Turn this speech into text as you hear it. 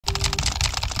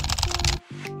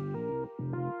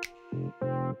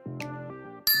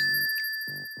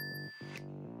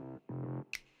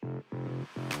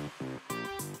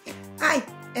Hi,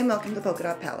 and welcome to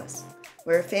Polkadot Palace.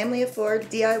 We're a family of 4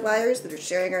 DIYers that are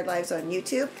sharing our lives on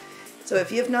YouTube. So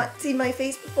if you have not seen my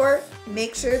face before,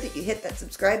 make sure that you hit that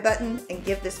subscribe button and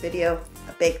give this video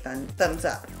a big thumbs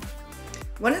up.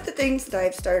 One of the things that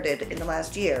I've started in the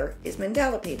last year is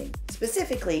mandala painting,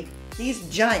 specifically these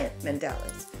giant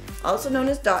mandalas, also known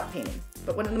as dot painting.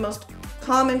 But one of the most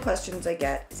common questions I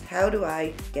get is, how do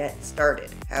I get started?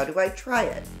 How do I try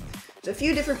it? There's a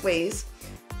few different ways.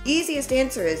 Easiest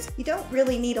answer is you don't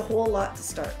really need a whole lot to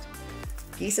start.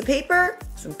 Piece of paper,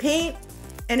 some paint,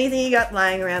 anything you got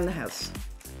lying around the house.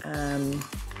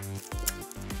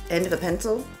 End of a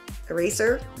pencil,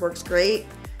 eraser works great.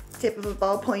 Tip of a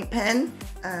ballpoint pen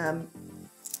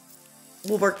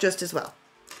will work just as well.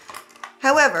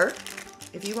 However,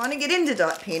 if you want to get into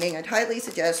dot painting, I'd highly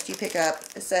suggest you pick up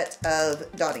a set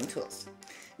of dotting tools.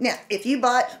 Now, if you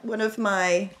bought one of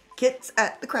my kits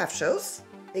at the craft shows,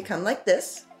 they come like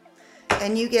this,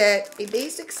 and you get a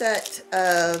basic set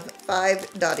of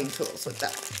 5 dotting tools with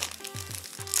that.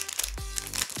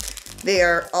 They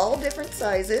are all different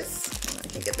sizes. I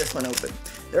can get this one open.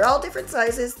 They're all different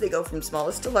sizes. They go from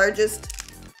smallest to largest,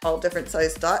 all different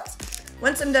size dots.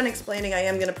 Once I'm done explaining, I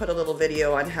am going to put a little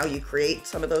video on how you create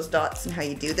some of those dots and how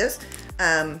you do this.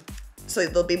 So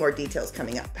there'll be more details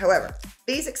coming up. However,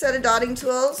 basic set of dotting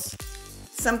tools,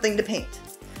 something to paint.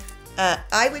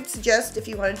 I would suggest, if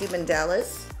you want to do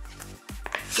mandalas,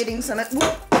 getting some I'm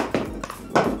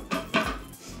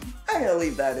gonna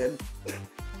leave that in.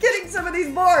 Getting some of these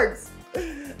boards.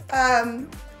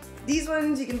 These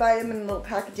ones, you can buy them in little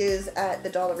packages at the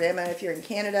Dollarama if you're in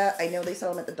Canada. I know they sell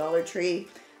them at the Dollar Tree.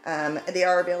 They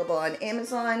are available on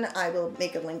Amazon. I will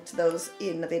make a link to those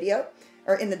in the video,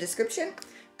 or in the description.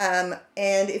 And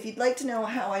if you'd like to know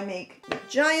how I make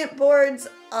giant boards,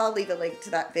 I'll leave a link to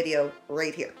that video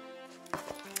right here.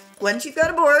 Once you've got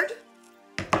a board,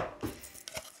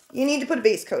 you need to put a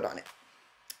base coat on it.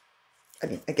 I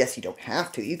mean, I guess you don't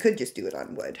have to. You could just do it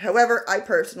on wood. However, I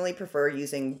personally prefer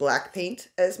using black paint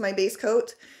as my base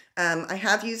coat. I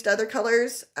have used other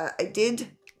colors. I did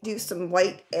do some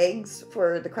white eggs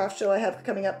for the craft show I have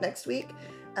coming up next week.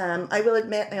 I will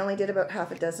admit I only did about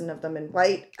half a dozen of them in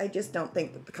white. I just don't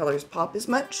think that the colors pop as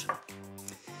much.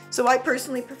 So I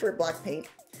personally prefer black paint.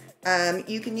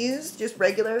 You can use just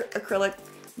regular acrylic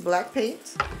black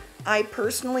paint. I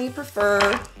personally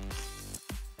prefer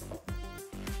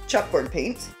chalkboard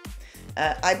paint.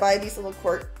 I buy these little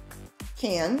quart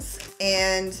cans,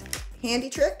 and handy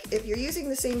trick, if you're using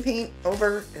the same paint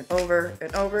over and over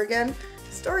and over again,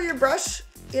 store your brush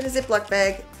in a Ziploc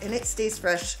bag and it stays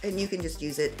fresh and you can just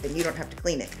use it and you don't have to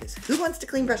clean it, because who wants to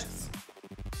clean brushes?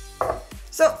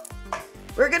 So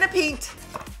we're gonna paint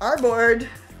our board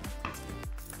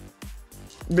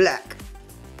black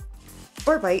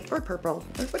or white or purple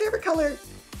or whatever color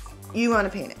you want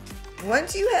to paint it.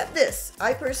 Once you have this,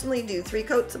 I personally do 3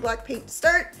 coats of black paint to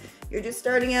start. You're just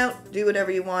starting out, do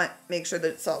whatever you want, make sure that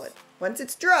it's solid. Once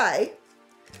it's dry,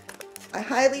 I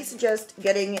highly suggest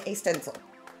getting a stencil.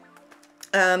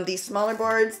 These smaller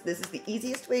boards, this is the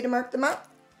easiest way to mark them up.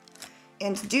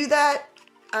 And to do that,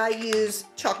 I use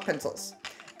chalk pencils.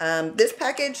 This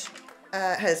package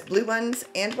has blue ones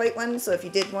and white ones, so if you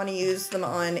did want to use them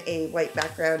on a white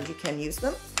background, you can use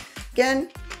them. Again,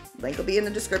 link will be in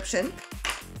the description.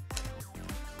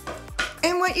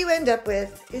 And what you end up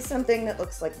with is something that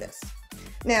looks like this.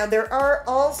 Now, there are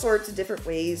all sorts of different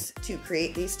ways to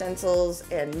create these stencils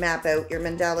and map out your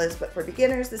mandalas, but for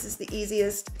beginners, this is the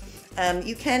easiest.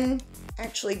 You can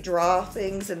actually draw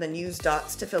things and then use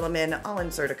dots to fill them in. I'll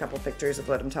insert a couple pictures of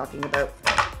what I'm talking about.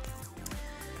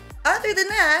 Other than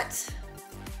that,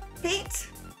 paint,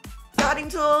 dotting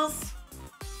tools,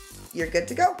 you're good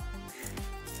to go.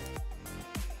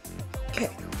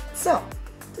 Okay, so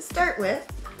to start with,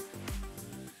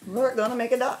 we're gonna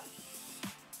make a dot.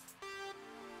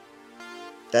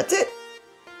 That's it.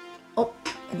 Oh,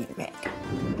 I need a rag.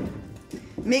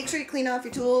 Make sure you clean off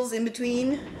your tools in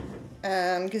between,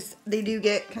 because they do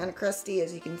get kind of crusty,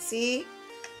 as you can see.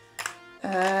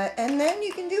 And then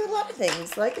you can do a lot of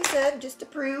things. Like I said, just to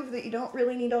prove that you don't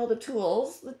really need all the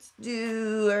tools, let's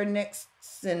do our next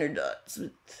center dots.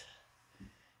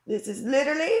 This is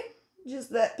literally just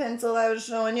that pencil I was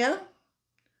showing you.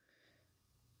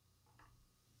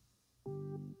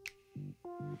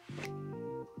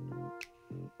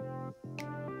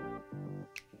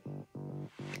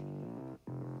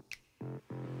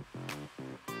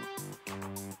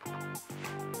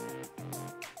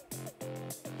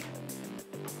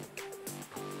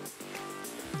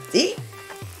 See?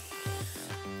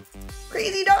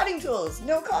 Crazy dotting tools,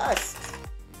 no cost.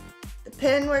 The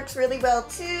pen works really well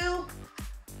too.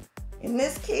 In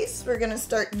this case, we're going to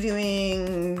start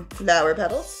doing flower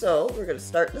petals. So we're going to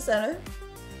start in the center.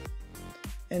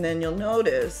 And then you'll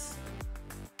notice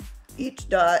each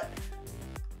dot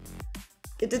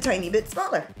gets a tiny bit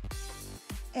smaller.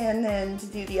 And then to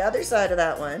do the other side of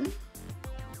that one,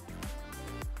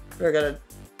 we're going to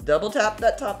double tap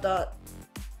that top dot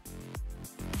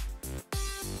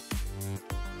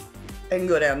and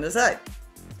go down the side.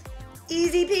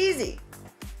 Easy peasy.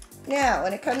 Now,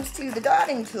 when it comes to the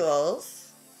dotting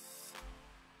tools,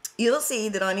 you'll see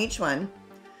that on each one,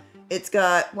 it's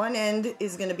got one end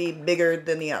is going to be bigger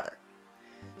than the other.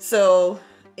 So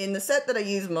in the set that I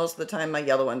use most of the time, my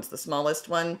yellow one's the smallest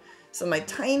one. So my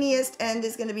tiniest end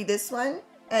is going to be this one,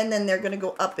 and then they're going to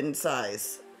go up in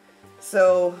size.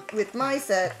 So with my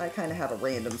set, I kind of have a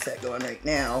random set going right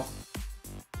now.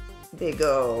 They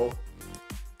go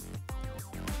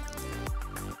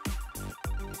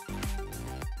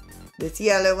this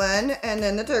yellow one, and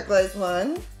then the turquoise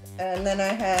one, and then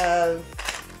I have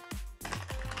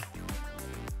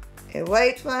a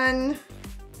white one,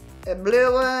 a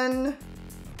blue one,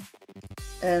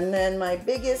 and then my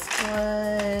biggest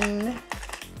one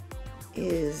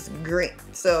is green.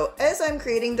 So as I'm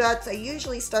creating dots, I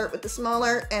usually start with the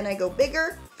smaller and I go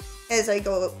bigger as I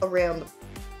go around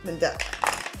the dot.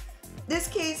 This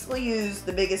case we'll use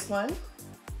the biggest one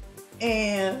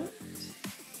and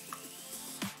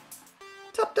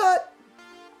top dot.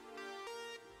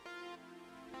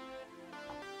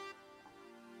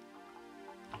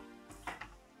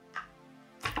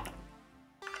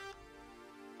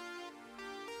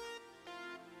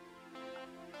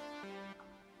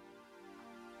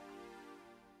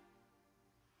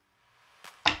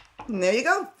 And there you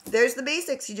go. There's the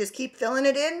basics. You just keep filling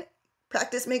it in.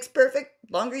 Practice makes perfect.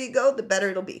 The longer you go, the better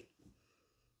it'll be.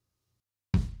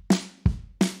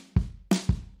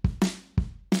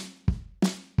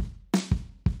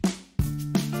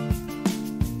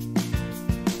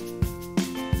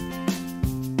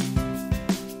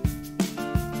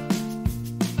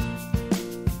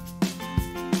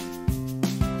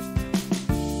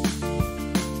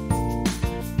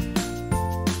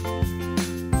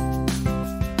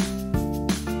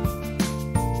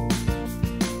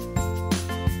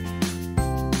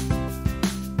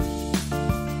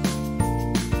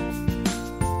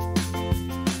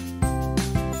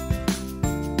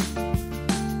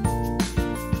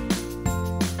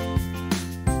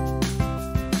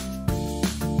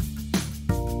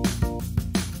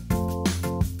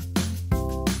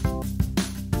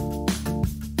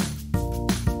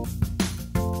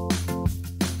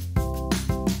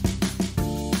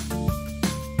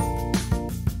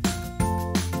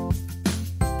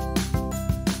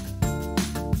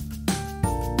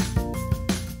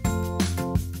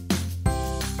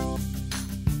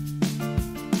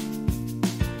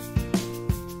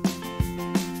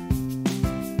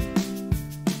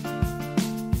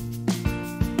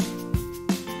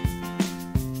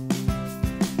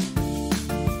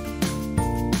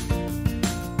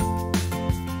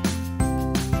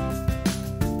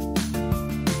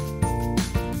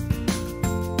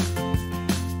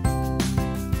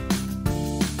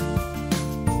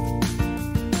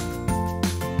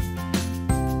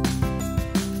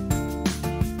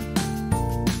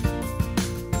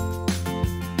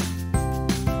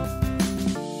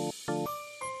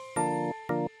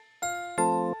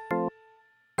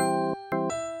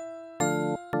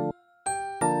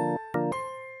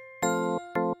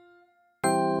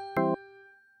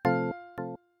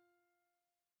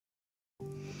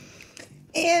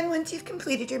 And once you've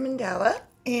completed your mandala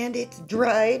and it's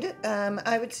dried,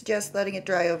 I would suggest letting it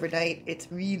dry overnight.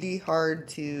 It's really hard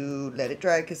to let it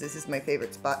dry because this is my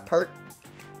favorite spot part.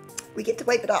 We get to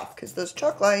wipe it off because those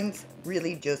chalk lines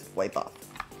really just wipe off.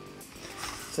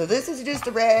 So this is just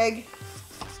a rag.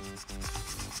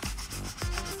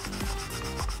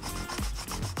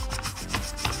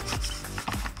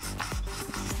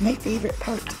 My favorite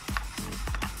part.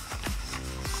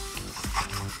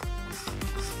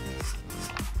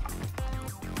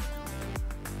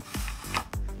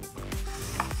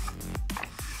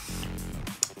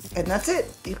 And that's it.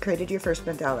 You've created your first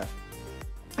mandala.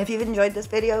 If you've enjoyed this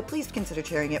video, please consider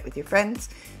sharing it with your friends.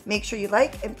 Make sure you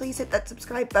like and please hit that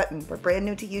subscribe button. We're brand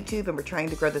new to YouTube and we're trying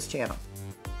to grow this channel.